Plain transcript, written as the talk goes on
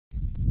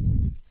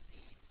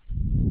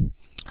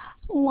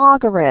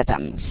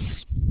logarithms.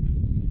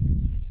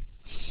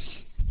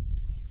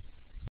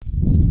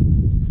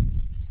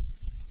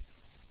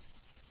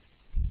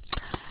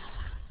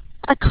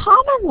 A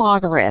common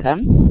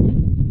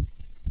logarithm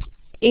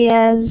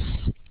is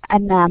a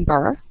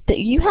number that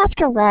you have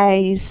to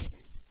raise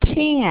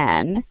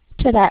 10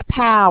 to that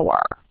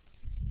power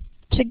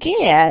to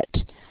get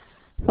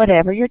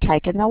whatever you're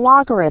taking the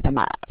logarithm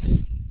of.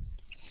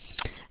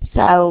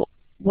 So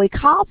we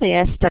call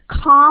this the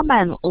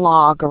common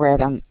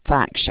logarithm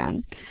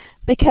function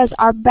because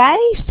our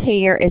base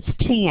here is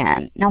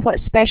 10. Now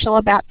what's special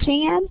about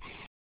 10?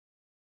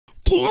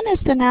 10 is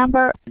the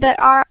number that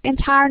our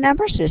entire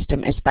number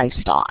system is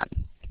based on.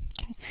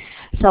 Okay.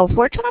 So if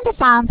we're trying to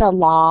find the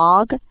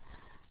log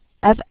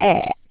of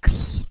x,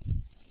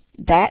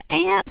 that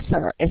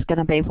answer is going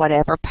to be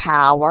whatever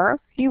power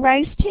you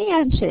raise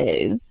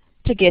 10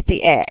 to get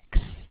the x.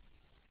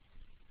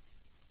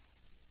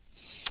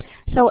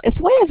 So if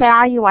we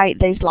evaluate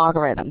these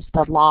logarithms,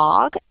 the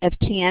log of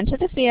 10 to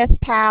the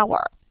 5th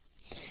power,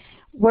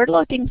 we're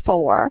looking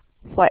for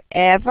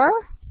whatever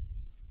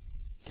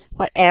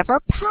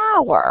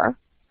power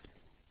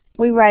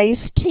we raise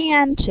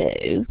 10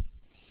 to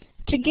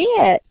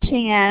get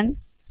 10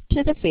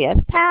 to the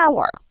 5th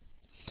power.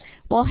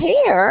 Well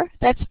here,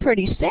 that's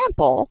pretty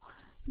simple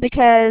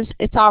because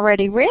it's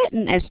already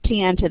written as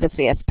 10 to the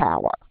 5th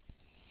power.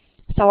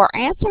 So our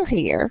answer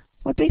here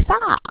would be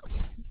 5.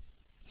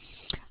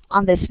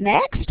 On this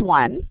next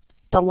one,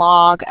 the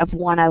log of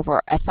 1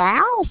 over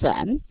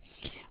 1,000,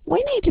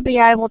 we need to be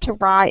able to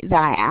write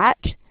that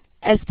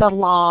as the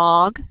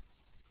log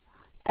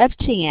of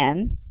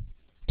 10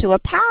 to a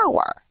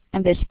power.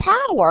 And this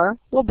power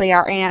will be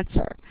our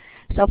answer.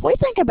 So if we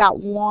think about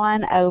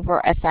 1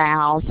 over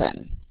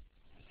 1,000,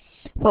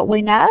 what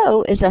we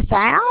know is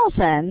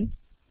 1,000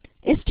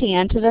 is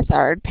 10 to the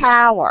 3rd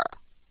power.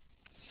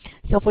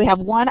 So if we have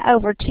 1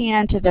 over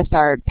 10 to the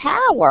 3rd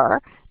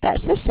power,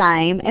 that's the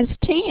same as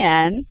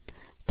 10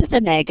 to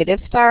the negative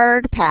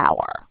 3rd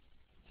power.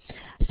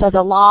 So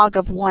the log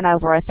of 1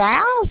 over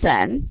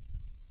 1,000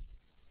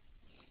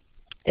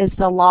 is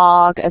the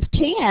log of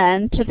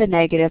 10 to the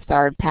negative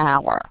 3rd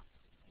power.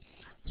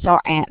 So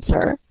our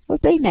answer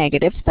would be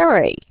negative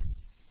 3.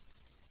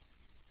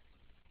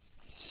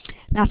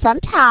 Now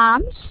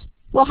sometimes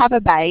we'll have a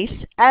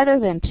base other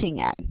than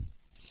 10.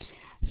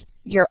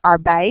 Our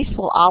base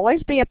will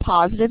always be a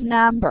positive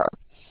number,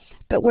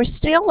 but we're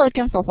still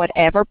looking for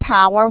whatever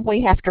power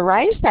we have to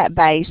raise that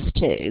base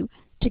to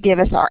give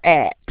us our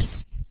x.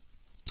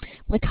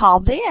 We call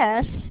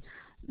this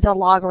the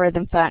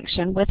logarithm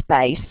function with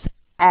base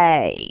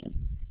a.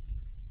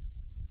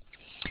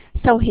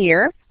 So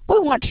here we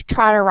want to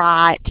try to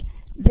write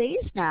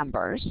these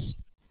numbers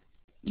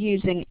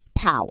using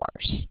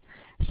powers.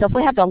 So if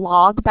we have the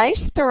log base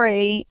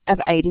 3 of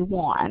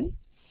 81,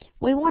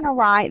 we want to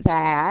write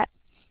that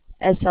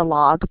as the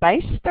log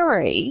base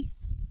 3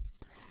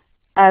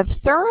 of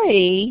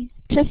 3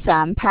 to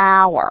some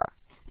power.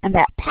 And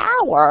that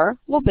power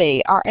will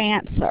be our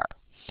answer.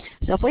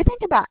 So if we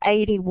think about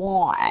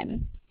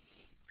 81,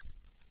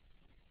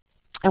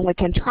 and we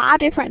can try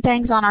different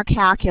things on our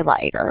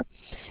calculator,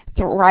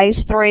 to raise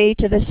 3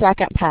 to the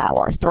 2nd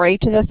power, 3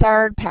 to the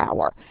 3rd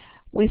power,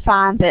 we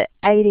find that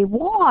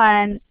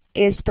 81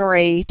 is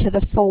 3 to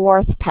the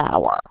 4th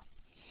power.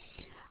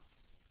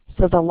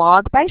 So the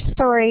log base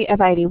 3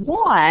 of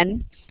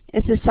 81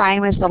 is the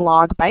same as the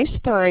log base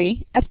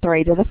 3 of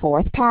 3 to the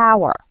 4th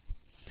power.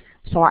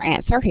 So our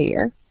answer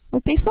here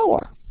would be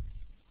 4.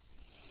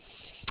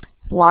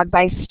 Log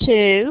base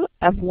 2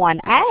 of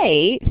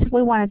 1/8,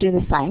 we want to do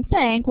the same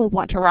thing. We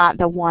want to write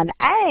the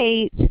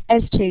 1/8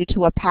 as 2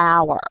 to a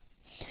power.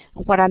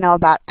 What I know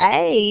about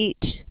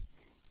 8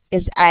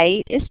 is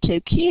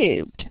 2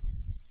 cubed.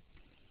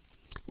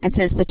 And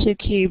since the 2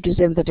 cubed is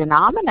in the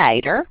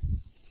denominator,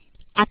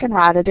 I can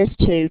write it as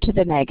 2 to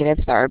the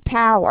negative 3rd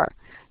power.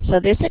 So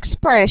this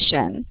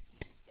expression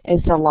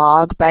is the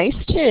log base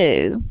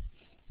 2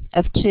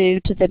 of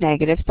 2 to the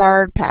negative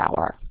 3rd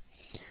power.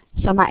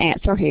 So my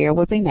answer here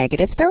would be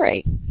negative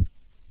 3.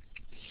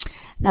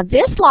 Now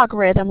this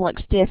logarithm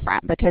looks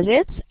different because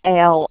it's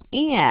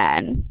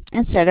ln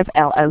instead of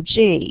log.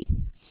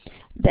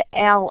 The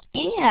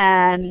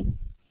ln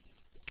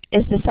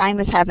is the same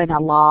as having a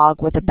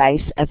log with a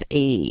base of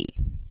e.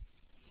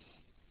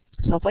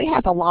 So if we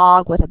have a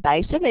log with a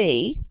base of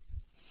e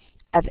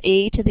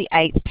to the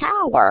 8th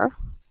power,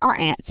 our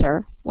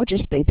answer will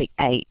just be the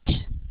 8.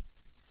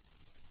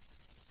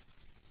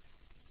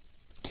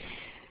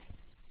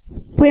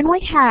 When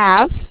we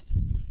have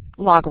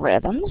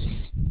logarithms,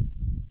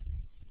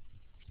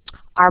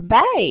 our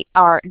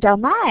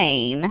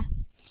domain,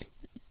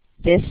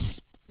 this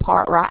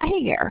part right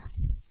here,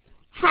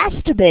 has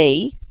to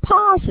be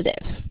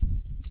positive.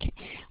 Okay.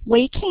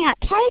 We can't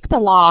take the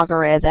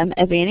logarithm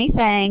of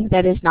anything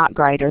that is not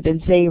greater than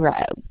 0.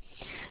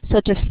 So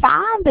to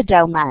find the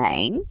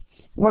domain,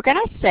 we're going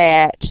to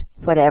set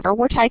whatever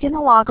we're taking the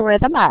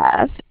logarithm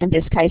of, in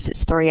this case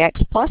it's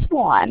 3x plus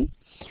 1,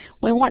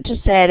 we want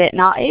to set it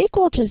not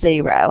equal to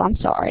 0,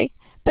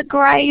 but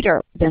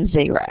greater than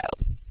 0.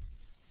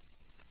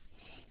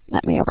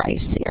 Let me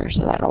erase here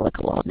so that'll look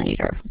a little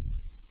neater.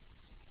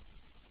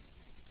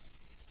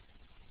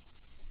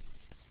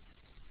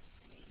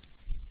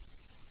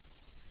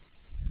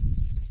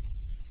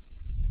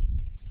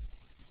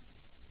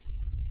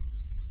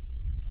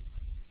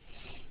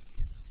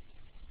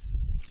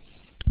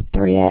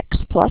 Three x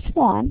plus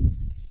 1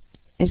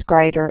 is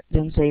greater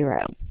than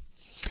 0.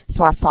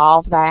 So I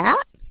solve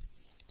that.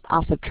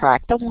 I'll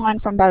subtract the 1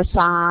 from both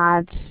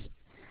sides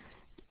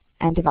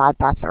and divide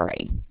by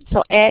 3.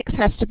 So x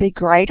has to be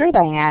greater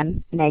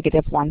than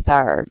negative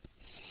 1/3.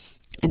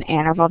 In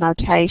interval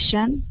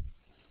notation,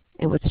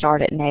 it would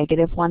start at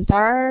negative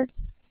 1/3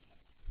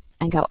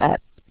 and go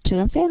up to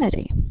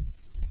infinity.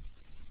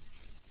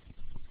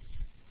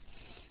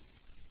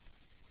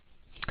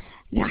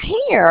 Now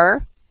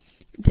here,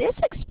 this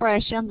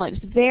expression looks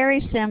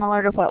very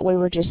similar to what we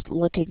were just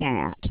looking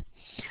at.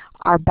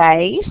 Our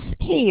base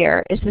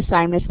here is the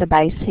same as the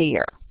base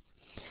here.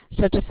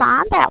 So to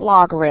find that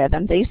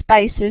logarithm, these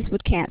bases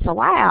would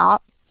cancel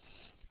out,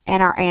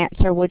 and our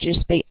answer would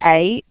just be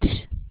 8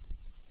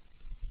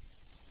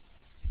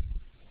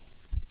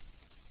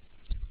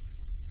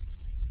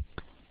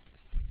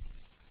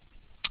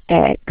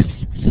 x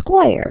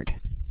squared.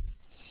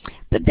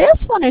 But this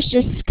one is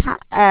just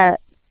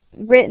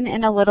written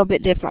in a little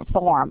bit different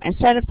form.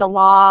 Instead of the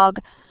log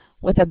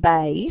with a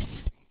base,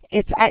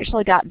 it's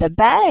actually got the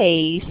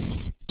base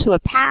to a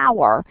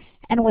power,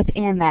 and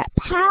within that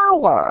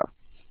power,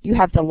 you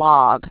have the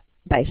log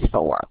base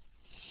 4.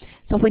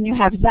 So when you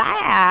have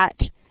that,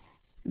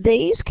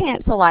 these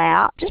cancel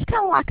out, just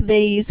kind of like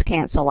these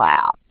cancel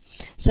out.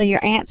 So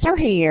your answer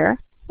here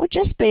would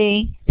just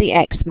be the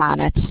x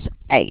minus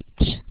 8.